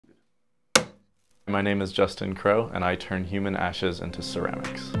My name is Justin Crowe, and I turn human ashes into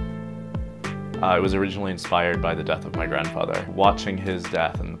ceramics. I was originally inspired by the death of my grandfather. Watching his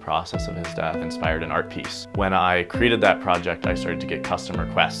death and the process of his death inspired an art piece. When I created that project, I started to get custom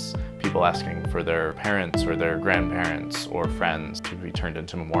requests, people asking for their parents or their grandparents or friends to be turned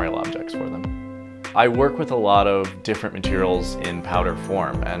into memorial objects for them. I work with a lot of different materials in powder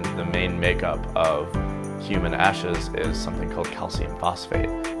form, and the main makeup of human ashes is something called calcium phosphate,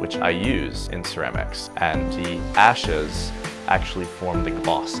 which I use in ceramics. And the ashes actually form the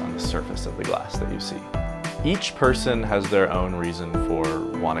gloss on the surface of the glass that you see. Each person has their own reason for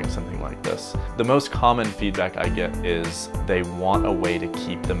wanting something like this. The most common feedback I get is they want a way to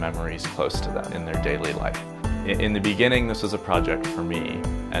keep the memories close to them in their daily life. In the beginning, this was a project for me,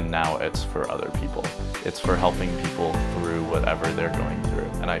 and now it's for other people. It's for helping people through whatever they're going through.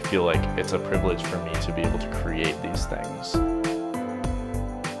 And I feel like it's a privilege for me to be able to create these things.